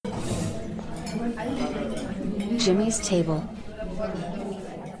Jimmy's Table.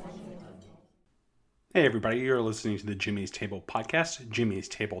 Hey everybody, you're listening to the Jimmy's Table podcast,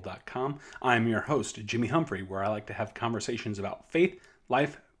 jimmystable.com. I'm your host, Jimmy Humphrey, where I like to have conversations about faith,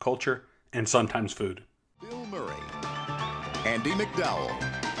 life, culture, and sometimes food. Bill Murray, Andie MacDowell.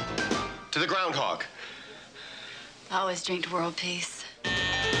 To the groundhog. I always drink to world peace.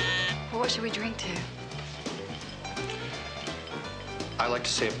 Well, what should we drink to? I like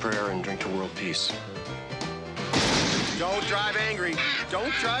to say a prayer and drink to world peace. Don't drive angry.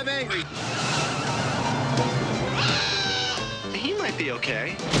 Don't drive angry. He might be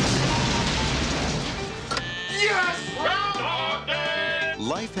okay. Yes! Groundhog Day!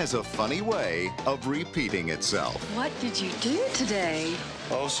 Life has a funny way of repeating itself. What did you do today?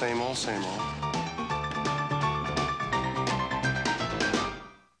 Oh, same old, same old.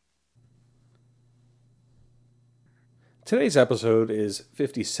 Today's episode is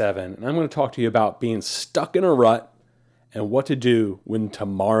 57, and I'm going to talk to you about being stuck in a rut and what to do when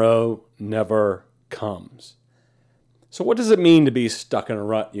tomorrow never comes. So what does it mean to be stuck in a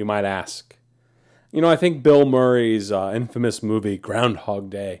rut, you might ask? You know, I think Bill Murray's infamous movie Groundhog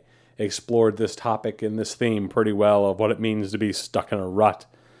Day explored this topic and this theme pretty well of what it means to be stuck in a rut.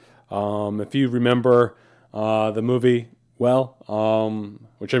 If you remember the movie well,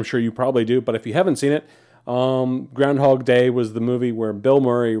 which I'm sure you probably do, but if you haven't seen it, Groundhog Day was the movie where Bill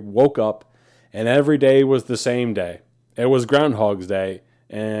Murray woke up and every day was the same day. It was Groundhog's Day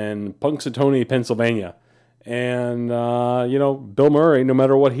in Punxsutawney, Pennsylvania. And, Bill Murray, no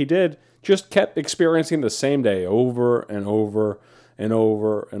matter what he did, just kept experiencing the same day over and over and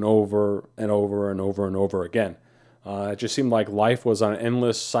over and over and over and over and over again. It just seemed like life was on an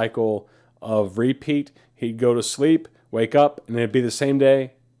endless cycle of repeat. He'd go to sleep, wake up, and it'd be the same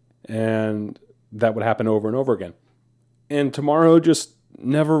day, and that would happen over and over again. And tomorrow just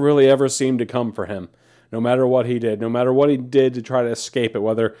never really ever seemed to come for him. No matter what he did, no matter what he did to try to escape it,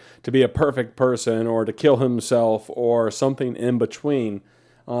 whether to be a perfect person or to kill himself or something in between,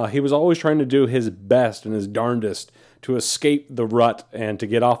 he was always trying to do his best and his darndest to escape the rut and to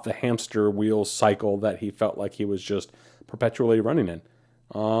get off the hamster wheel cycle that he felt like he was just perpetually running in.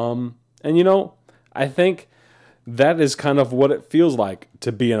 I think that is kind of what it feels like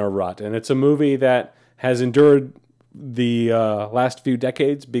to be in a rut. And it's a movie that has endured the last few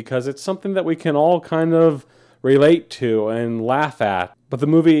decades because it's something that we can all kind of relate to and laugh at. But the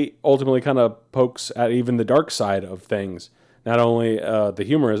movie ultimately kind of pokes at even the dark side of things. Not only the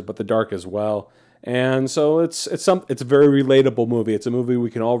humor is, but the dark as well. And so it's a very relatable movie. It's a movie we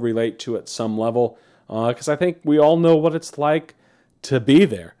can all relate to at some level because I think we all know what it's like to be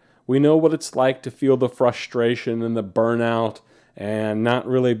there. We know what it's like to feel the frustration and the burnout and not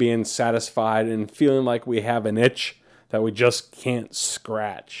really being satisfied and feeling like we have an itch that we just can't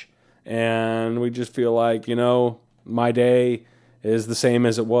scratch. And we just feel like, my day is the same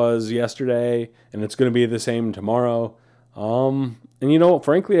as it was yesterday, and it's going to be the same tomorrow.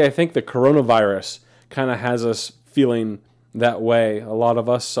 Frankly, I think the coronavirus kind of has us feeling that way. A lot of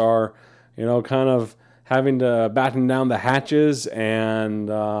us are, kind of having to batten down the hatches and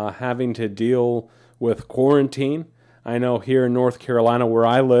having to deal with quarantine. I know here in North Carolina where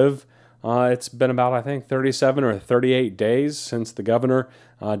I live, it's been about, I think, 37 or 38 days since the governor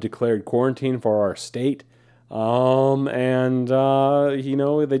declared quarantine for our state. They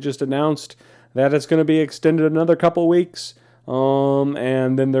just announced that it's going to be extended another couple weeks.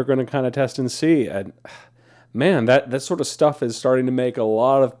 And then they're going to kind of test and see. And man, that sort of stuff is starting to make a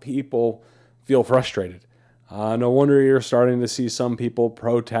lot of people feel frustrated. No wonder you're starting to see some people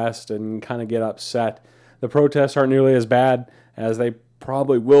protest and kind of get upset. The protests aren't nearly as bad as they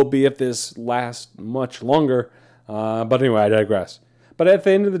probably will be if this lasts much longer. But anyway, I digress. But at the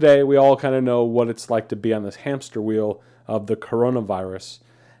end of the day, we all kind of know what it's like to be on this hamster wheel of the coronavirus.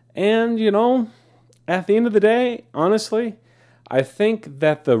 And, at the end of the day, honestly, I think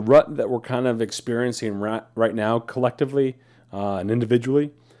that the rut that we're kind of experiencing right now, collectively and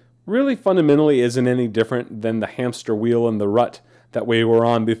individually, really fundamentally isn't any different than the hamster wheel and the rut that we were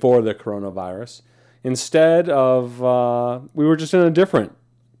on before the coronavirus. Instead of, we were just in a different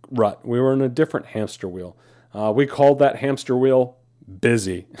rut. We were in a different hamster wheel. We called that hamster wheel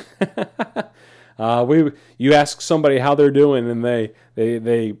busy. You ask somebody how they're doing, and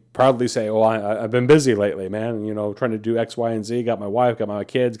they proudly say, "Oh, I've been busy lately, man. Trying to do X, Y, and Z. Got my wife, got my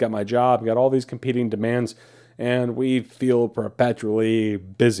kids, got my job, got all these competing demands, and we feel perpetually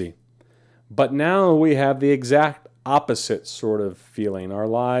busy." But now we have the exact opposite sort of feeling. Our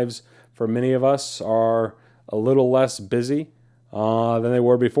lives, for many of us, are a little less busy than they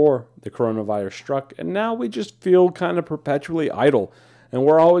were before the coronavirus struck, and now we just feel kind of perpetually idle. And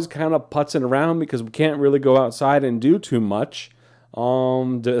we're always kind of putzing around because we can't really go outside and do too much,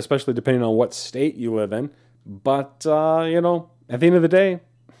 especially depending on what state you live in. But, at the end of the day,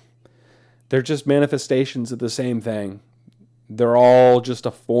 they're just manifestations of the same thing. They're all just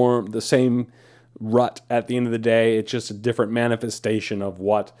the same rut at the end of the day. It's just a different manifestation of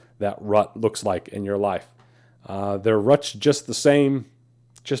what that rut looks like in your life. Their rut's just the same,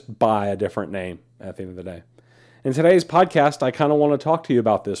 just by a different name at the end of the day. In today's podcast, I kind of want to talk to you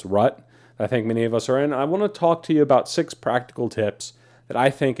about this rut that I think many of us are in. I want to talk to you about 6 practical tips that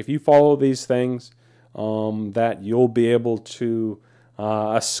I think if you follow these things, that you'll be able to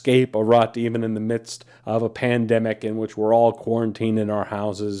escape a rut even in the midst of a pandemic in which we're all quarantined in our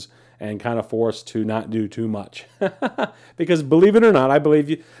houses and kind of forced to not do too much. Because believe it or not, I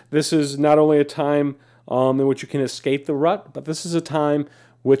believe this is not only a time in which you can escape the rut, but this is a time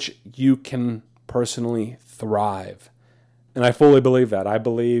which you can personally thrive. And I fully believe that. I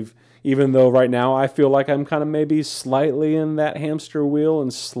believe, even though right now I feel like I'm kind of maybe slightly in that hamster wheel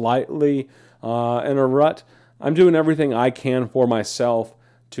and slightly in a rut, I'm doing everything I can for myself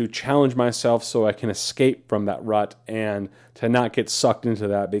to challenge myself so I can escape from that rut and to not get sucked into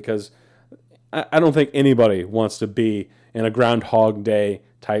that, because I don't think anybody wants to be in a Groundhog Day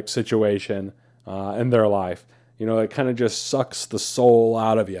type situation in their life. It kind of just sucks the soul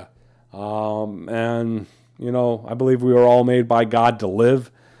out of you. I believe we were all made by God to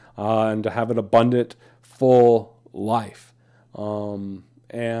live and to have an abundant, full life.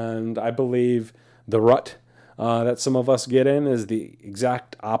 And I believe the rut that some of us get in is the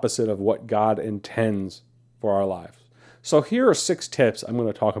exact opposite of what God intends for our lives. So here are 6 tips I'm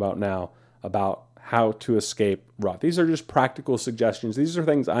going to talk about now about how to escape rut. These are just practical suggestions. These are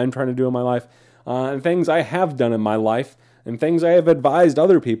things I'm trying to do in my life and things I have done in my life and things I have advised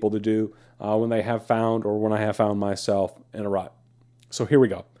other people to do when they have found or when I have found myself in a rut. So here we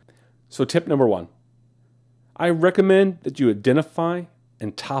go. So tip number 1. I recommend that you identify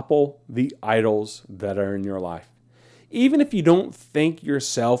and topple the idols that are in your life. Even if you don't think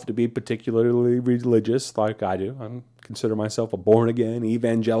yourself to be particularly religious like I do, I consider myself a born-again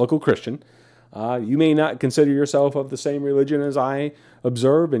evangelical Christian. You may not consider yourself of the same religion as I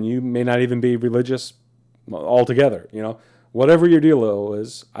observe, and you may not even be religious altogether. Whatever your deal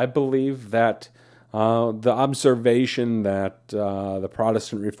is, I believe that the observation that the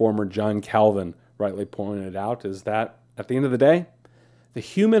Protestant reformer John Calvin rightly pointed out is that at the end of the day, the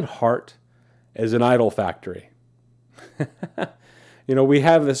human heart is an idol factory. We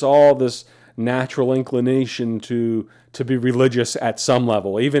have this natural inclination to be religious at some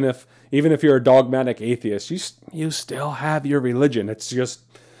level. Even if you're a dogmatic atheist, you still have your religion. It's just,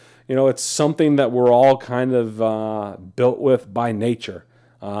 it's something that we're all kind of built with by nature.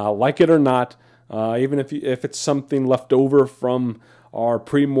 Like it or not, even if it's something left over from our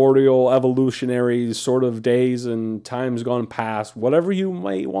primordial evolutionary sort of days and times gone past, whatever you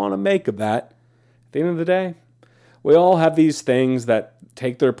might want to make of that, at the end of the day, we all have these things that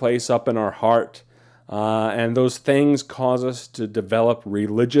take their place up in our heart, and those things cause us to develop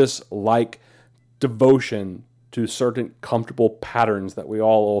religious-like devotion to certain comfortable patterns that we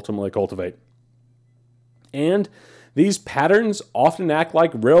all ultimately cultivate. And these patterns often act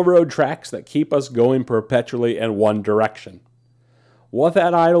like railroad tracks that keep us going perpetually in one direction. What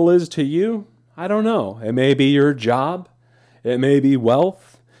that idol is to you, I don't know. It may be your job. It may be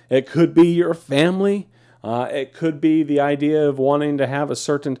wealth. It could be your family. It could be the idea of wanting to have a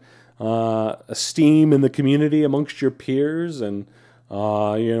certain esteem in the community amongst your peers and,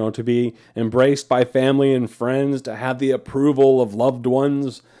 to be embraced by family and friends, to have the approval of loved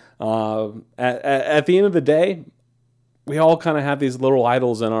ones. At the end of the day, we all kind of have these little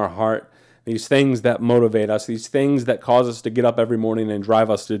idols in our heart. These things that motivate us, these things that cause us to get up every morning and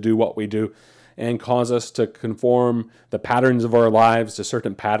drive us to do what we do and cause us to conform the patterns of our lives to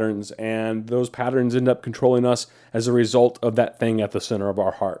certain patterns. And those patterns end up controlling us as a result of that thing at the center of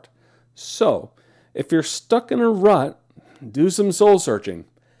our heart. So, if you're stuck in a rut, do some soul searching.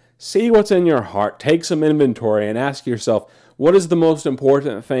 See what's in your heart. Take some inventory and ask yourself, what is the most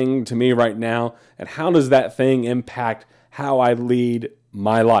important thing to me right now? And how does that thing impact how I lead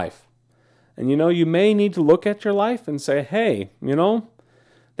my life? And you may need to look at your life and say, hey,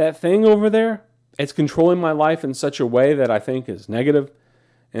 that thing over there, it's controlling my life in such a way that I think is negative.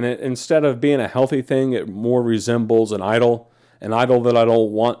 And instead of being a healthy thing, it more resembles an idol that I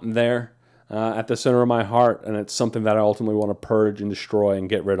don't want there at the center of my heart. And it's something that I ultimately want to purge and destroy and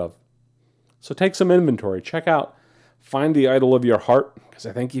get rid of. So take some inventory. Check out, find the idol of your heart. Because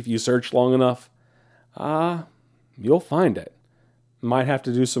I think if you search long enough, you'll find it. Might have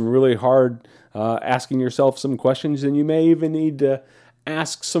to do some really hard asking yourself some questions, and you may even need to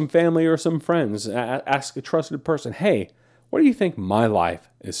Ask some family or some friends. Ask a trusted person, hey, what do you think my life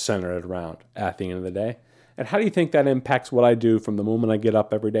is centered around at the end of the day? And how do you think that impacts what I do from the moment I get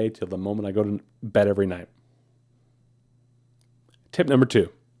up every day till the moment I go to bed every night? Tip number 2.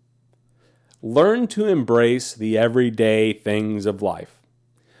 Learn to embrace the everyday things of life.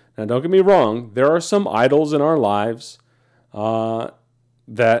 Now, don't get me wrong. There are some idols in our lives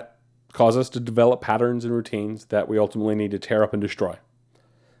that cause us to develop patterns and routines that we ultimately need to tear up and destroy.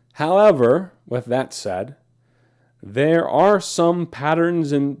 However, with that said, there are some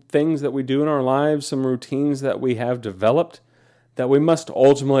patterns and things that we do in our lives, some routines that we have developed that we must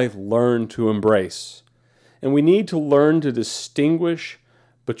ultimately learn to embrace. And we need to learn to distinguish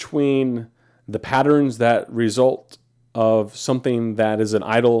between the patterns that result of something that is an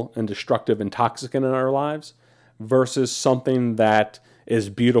idle and destructive and toxic in our lives versus something that is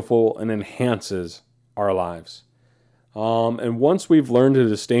beautiful and enhances our lives. And once we've learned to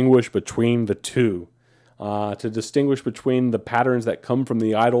distinguish between the two, to distinguish between the patterns that come from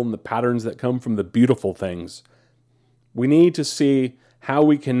the idol and the patterns that come from the beautiful things, we need to see how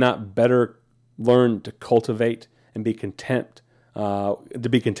we can not better learn to cultivate and be content,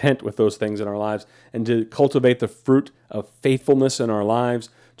 with those things in our lives, and to cultivate the fruit of faithfulness in our lives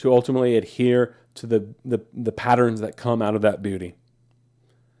to ultimately adhere to the patterns that come out of that beauty.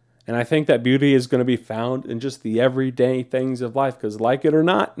 And I think that beauty is going to be found in just the everyday things of life, because like it or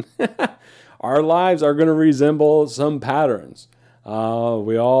not, our lives are going to resemble some patterns.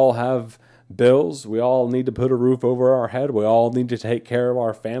 We all have bills. We all need to put a roof over our head. We all need to take care of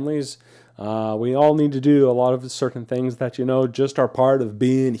our families. We all need to do a lot of certain things that, just are part of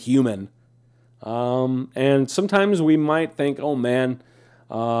being human. And sometimes we might think, oh man,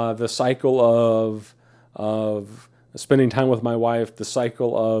 the cycle of spending time with my wife, the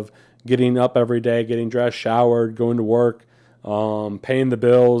cycle of getting up every day, getting dressed, showered, going to work, paying the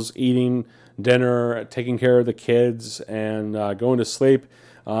bills, eating dinner, taking care of the kids, and going to sleep.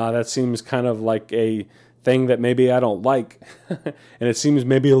 That seems kind of like a thing that maybe I don't like, and it seems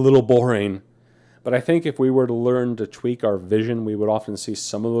maybe a little boring. But I think if we were to learn to tweak our vision, we would often see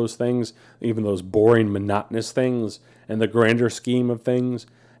some of those things, even those boring, monotonous things, and the grander scheme of things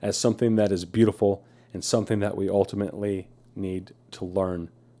as something that is beautiful and something that we ultimately need to learn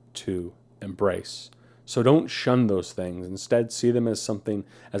to embrace. So don't shun those things. Instead, see them as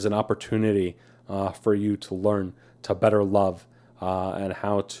an opportunity for you to learn to better love and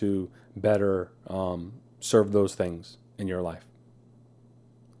how to better serve those things in your life.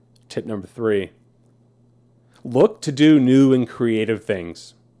 Tip number 3, look to do new and creative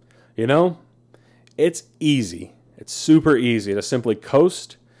things. It's easy. It's super easy to simply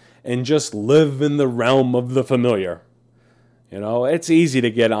coast and just live in the realm of the familiar. It's easy to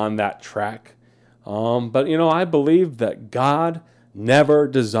get on that track. But I believe that God never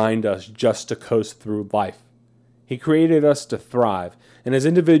designed us just to coast through life. He created us to thrive. And as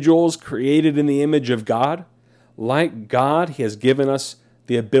individuals created in the image of God, like God, He has given us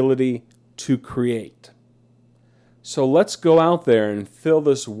the ability to create. So let's go out there and fill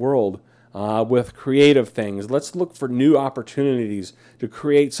this world with creative things. Let's look for new opportunities to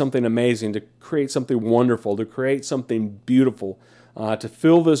create something amazing, to create something wonderful, to create something beautiful, to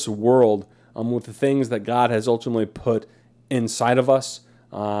fill this world with the things that God has ultimately put inside of us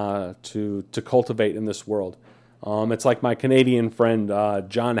to cultivate in this world. It's like my Canadian friend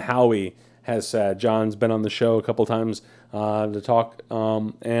John Howie has said. John's been on the show a couple times to talk,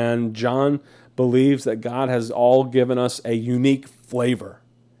 and John believes that God has all given us a unique flavor.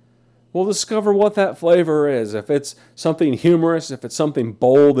 We'll discover what that flavor is. If it's something humorous, if it's something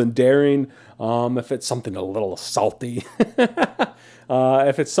bold and daring, if it's something a little salty,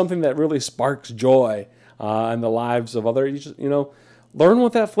 if it's something that really sparks joy in the lives of others, learn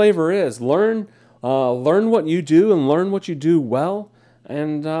what that flavor is. Learn what you do and learn what you do well,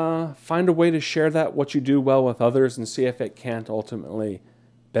 and find a way to share what you do well with others and see if it can't ultimately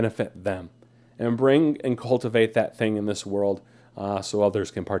benefit them. And bring and cultivate that thing in this world so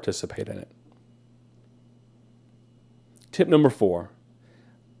others can participate in it. Tip number 4.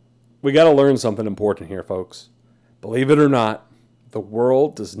 We got to learn something important here, folks. Believe it or not, the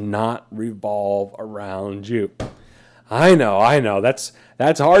world does not revolve around you. I know. That's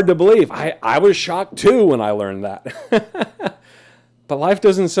hard to believe. I was shocked too when I learned that. But life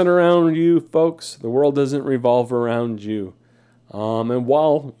doesn't center around you, folks. The world doesn't revolve around you. And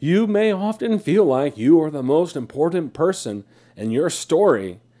while you may often feel like you are the most important person in your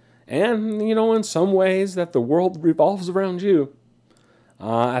story, and, in some ways that the world revolves around you,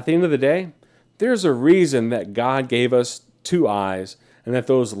 at the end of the day, there's a reason that God gave us 2 eyes, and that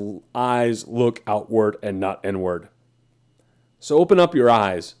those eyes look outward and not inward. So open up your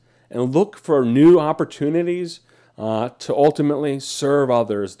eyes and look for new opportunities to ultimately serve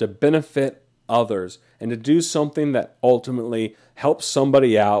others, to benefit others, and to do something that ultimately helps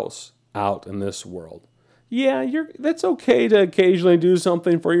somebody else out in this world. Yeah, that's okay to occasionally do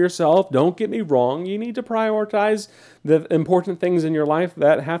something for yourself. Don't get me wrong. You need to prioritize the important things in your life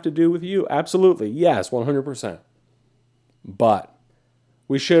that have to do with you. Absolutely. Yes, 100%. But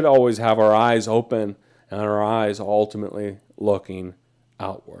we should always have our eyes open and our eyes ultimately looking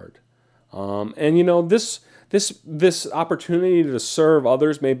outward. This opportunity to serve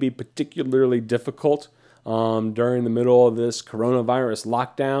others may be particularly difficult during the middle of this coronavirus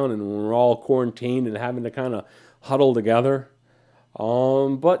lockdown and when we're all quarantined and having to kind of huddle together.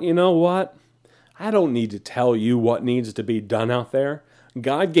 But you know what? I don't need to tell you what needs to be done out there.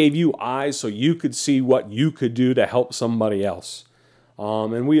 God gave you eyes so you could see what you could do to help somebody else.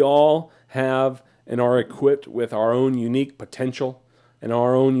 And we all have and are equipped with our own unique potential and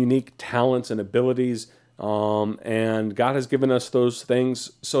our own unique talents and abilities. And God has given us those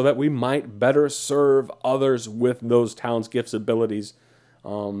things so that we might better serve others with those talents, gifts, abilities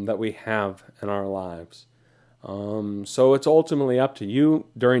that we have in our lives. So it's ultimately up to you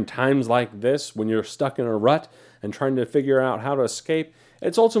during times like this when you're stuck in a rut and trying to figure out how to escape.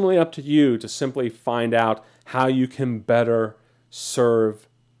 It's ultimately up to you to simply find out how you can better serve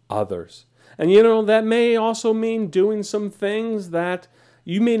others. And that may also mean doing some things that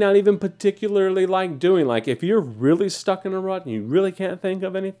you may not even particularly like doing. Like if you're really stuck in a rut and you really can't think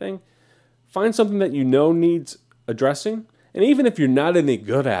of anything, find something that you know needs addressing. And even if you're not any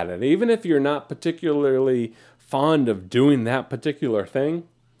good at it, even if you're not particularly fond of doing that particular thing,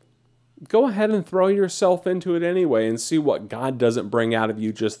 go ahead and throw yourself into it anyway and see what God doesn't bring out of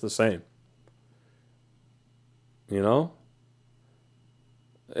you just the same. You'll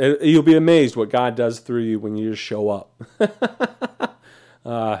be amazed what God does through you when you just show up.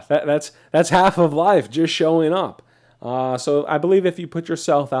 That's half of life, just showing up. So I believe if you put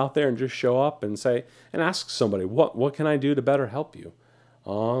yourself out there and just show up and say and ask somebody, what can I do to better help you?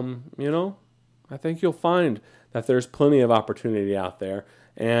 I think you'll find that there's plenty of opportunity out there.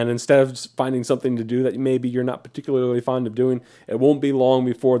 And instead of finding something to do that maybe you're not particularly fond of doing, it won't be long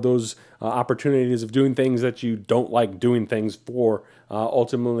before those opportunities of doing things that you don't like doing things for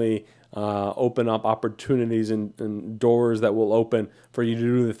ultimately open up opportunities and doors that will open for you to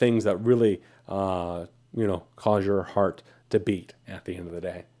do the things that really, cause your heart to beat at the end of the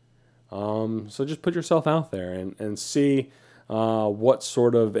day. So just put yourself out there and see what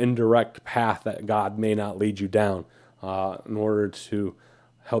sort of indirect path that God may not lead you down in order to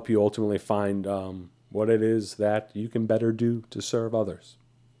help you ultimately find what it is that you can better do to serve others.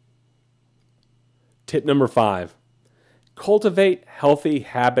 Tip number 5. Cultivate healthy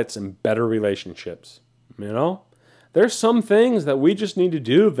habits and better relationships. There's some things that we just need to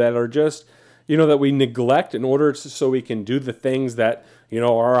do that are just, that we neglect in order so we can do the things that,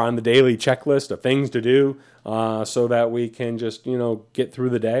 are on the daily checklist of things to do so that we can just, get through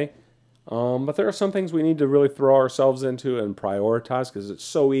the day. But there are some things we need to really throw ourselves into and prioritize because it's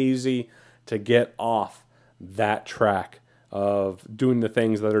so easy to get off that track of doing the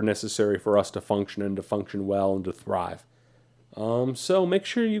things that are necessary for us to function and to function well and to thrive. So make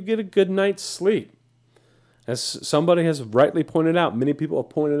sure you get a good night's sleep. As somebody has rightly pointed out, many people have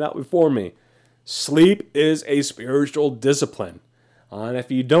pointed out before me, sleep is a spiritual discipline. And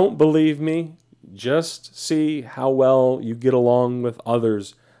if you don't believe me, just see how well you get along with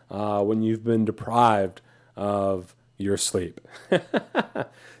others when you've been deprived of your sleep.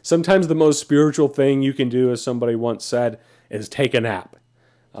 Sometimes the most spiritual thing you can do, as somebody once said, is take a nap.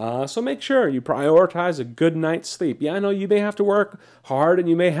 So make sure you prioritize a good night's sleep. Yeah, I know you may have to work hard and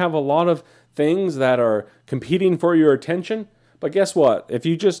you may have a lot of things that are competing for your attention. But guess what? If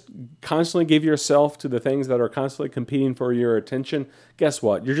you just constantly give yourself to the things that are constantly competing for your attention, guess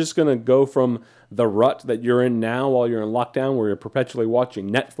what? You're just going to go from the rut that you're in now while you're in lockdown where you're perpetually watching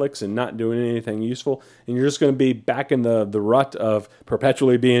Netflix and not doing anything useful. And you're just going to be back in the rut of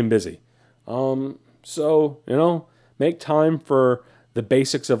perpetually being busy. So, make time for the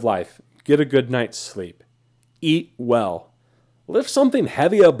basics of life. Get a good night's sleep. Eat well. Lift something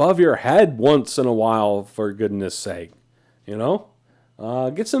heavy above your head once in a while, for goodness sake.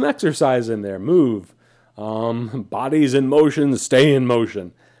 Get some exercise in there. Move. Bodies in motion, stay in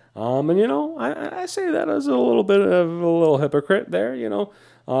motion. I say that as a little bit of a little hypocrite there,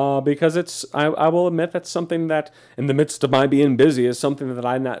 because I will admit that's something that in the midst of my being busy is something that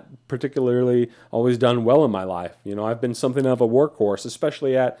I've not particularly always done well in my life. I've been something of a workhorse,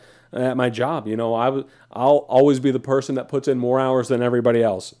 especially at my job. I'll always be the person that puts in more hours than everybody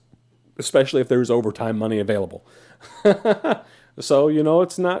else, especially if there's overtime money available. So,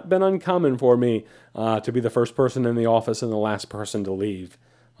 it's not been uncommon for me to be the first person in the office and the last person to leave.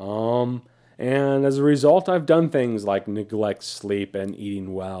 And as a result, I've done things like neglect sleep and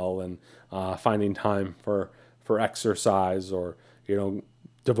eating well and finding time for exercise, or,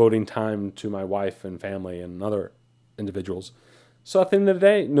 devoting time to my wife and family and other individuals. So at the end of the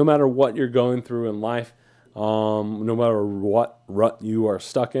day, no matter what you're going through in life, no matter what rut you are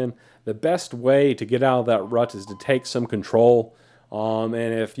stuck in, the best way to get out of that rut is to take some control. And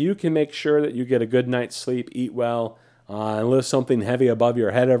if you can make sure that you get a good night's sleep, eat well, and lift something heavy above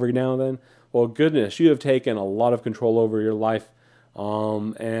your head every now and then, well, goodness, you have taken a lot of control over your life,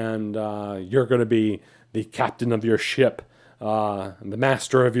 and you're going to be the captain of your ship, the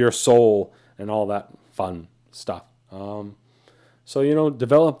master of your soul, and all that fun stuff. So,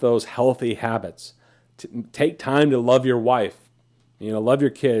 develop those healthy habits. Take time to love your wife, love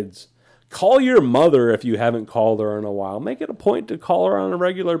your kids. Call your mother if you haven't called her in a while. Make it a point to call her on a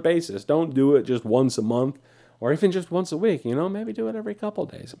regular basis. Don't do it just once a month or even just once a week. Maybe do it every couple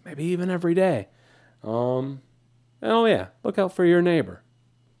days, maybe even every day. And oh yeah, look out for your neighbor.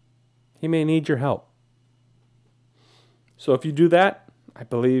 He may need your help. So if you do that, I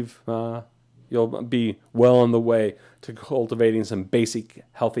believe you'll be well on the way to cultivating some basic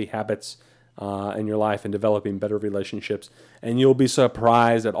healthy habits in your life and developing better relationships. And you'll be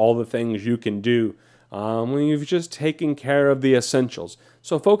surprised at all the things you can do when you've just taken care of the essentials.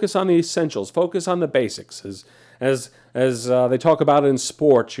 So focus on the essentials. Focus on the basics. As they talk about in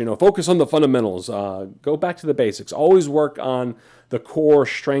sports, focus on the fundamentals. Go back to the basics. Always work on the core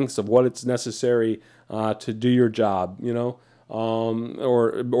strengths of what it's necessary to do your job,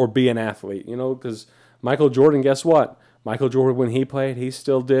 or be an athlete, because Michael Jordan, guess what? Michael Jordan, when he played, he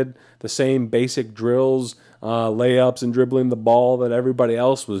still did the same basic drills, layups, and dribbling the ball that everybody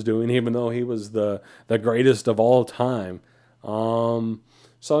else was doing, even though he was the greatest of all time.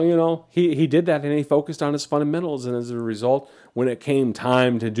 So, he did that, and he focused on his fundamentals, and as a result, when it came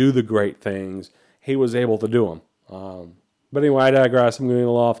time to do the great things, he was able to do them. But anyway, I digress. I'm getting a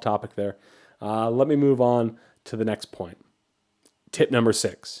little off topic there. Let me move on to the next point. Tip number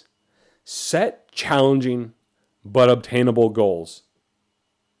 6. Set challenging but obtainable goals,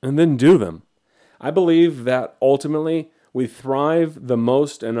 and then do them. I believe that ultimately we thrive the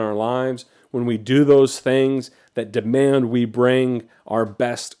most in our lives when we do those things that demand we bring our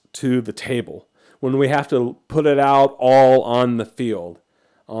best to the table, when we have to put it out all on the field.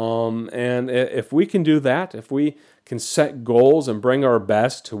 And if we can do that, if we can set goals and bring our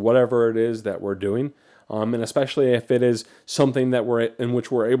best to whatever it is that we're doing, and especially if it is something that in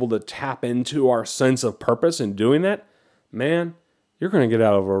which we're able to tap into our sense of purpose in doing that, man, you're going to get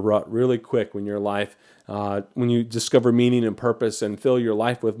out of a rut really quick when your life, when you discover meaning and purpose and fill your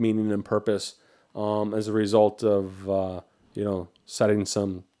life with meaning and purpose as a result of, setting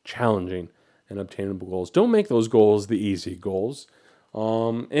some challenging and obtainable goals. Don't make those goals the easy goals.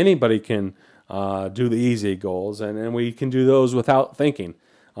 Anybody can do the easy goals, and we can do those without thinking.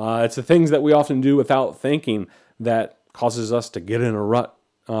 It's the things that we often do without thinking that causes us to get in a rut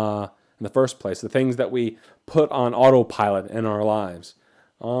in the first place. The things that we put on autopilot in our lives.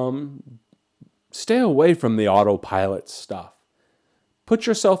 Stay away from the autopilot stuff. Put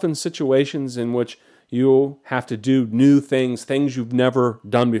yourself in situations in which you have to do new things you've never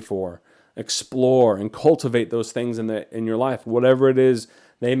done before. Explore and cultivate those things in your life, whatever it is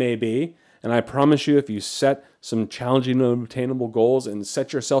they may be. And I promise you, if you set some challenging and obtainable goals and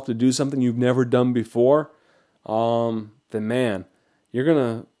set yourself to do something you've never done before, then man, you're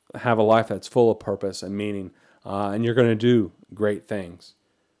going to have a life that's full of purpose and meaning, and you're going to do great things.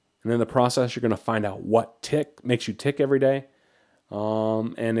 And in the process, you're going to find out what makes you tick every day.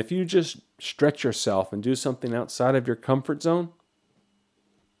 And if you just stretch yourself and do something outside of your comfort zone,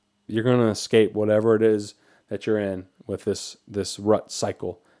 you're going to escape whatever it is that you're in with this rut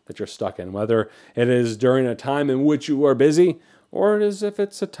cycle that you're stuck in, whether it is during a time in which you are busy, or it is if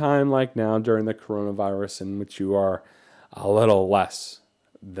it's a time like now during the coronavirus in which you are a little less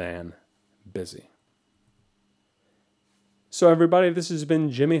than busy. So everybody, this has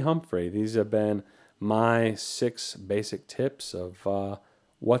been Jimmy Humphrey. These have been my 6 basic tips of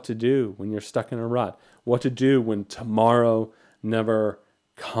what to do when you're stuck in a rut, what to do when tomorrow never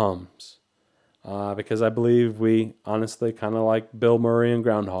comes. Because I believe we honestly kind of like Bill Murray in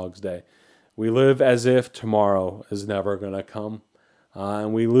Groundhog's Day. We live as if tomorrow is never going to come.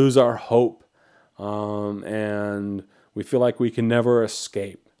 And we lose our hope. And we feel like we can never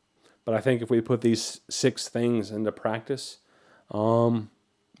escape. But I think if we put these 6 things into practice, we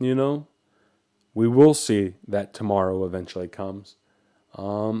will see that tomorrow eventually comes.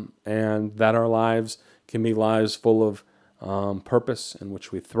 And that our lives can be lives full of purpose, in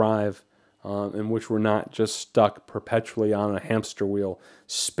which we thrive, in which we're not just stuck perpetually on a hamster wheel,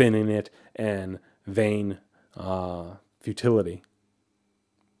 spinning it in vain futility.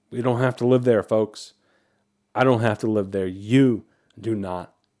 We don't have to live there, folks. I don't have to live there. You do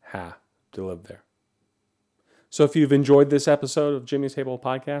not have to live there. So if you've enjoyed this episode of Jimmy's Table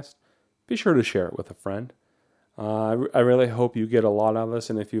Podcast, be sure to share it with a friend. I really hope you get a lot out of this,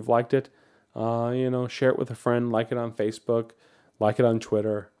 and if you've liked it, share it with a friend, like it on Facebook, like it on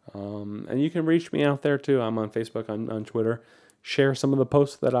Twitter, and you can reach me out there too. I'm on Facebook, on Twitter. Share some of the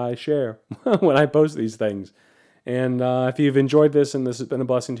posts that I share when I post these things. And if you've enjoyed this and this has been a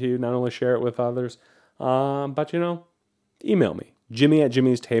blessing to you, not only share it with others, but email me,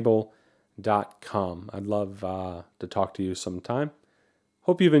 jimmy@jimmystable.com. I'd love to talk to you sometime.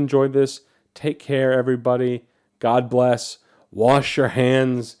 Hope you've enjoyed this. Take care, everybody. God bless. Wash your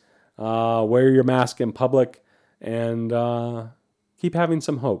hands. Wear your mask in public. And keep having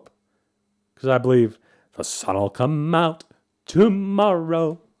some hope. Because I believe the sun will come out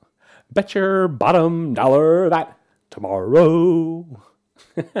tomorrow. Bet your bottom dollar that tomorrow.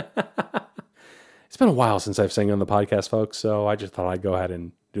 It's been a while since I've sang on the podcast, folks, so I just thought I'd go ahead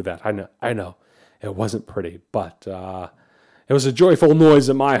and do that. I know, it wasn't pretty, but it was a joyful noise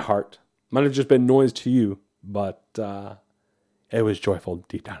in my heart. Might have just been noise to you, but it was joyful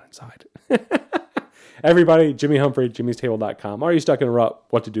deep down inside. Everybody, Jimmy Humphrey, jimmystable.com. Are you stuck in a rut?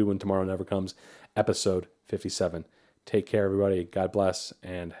 What to do when tomorrow never comes? Episode 57. Take care, everybody. God bless,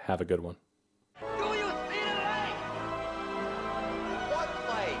 and have a good one. Do you see the light? What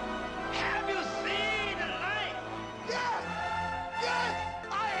light? Have you seen the light? Yes! Yes!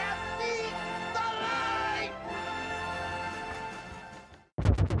 I have seen the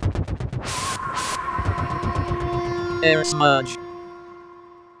light! Air Smudge.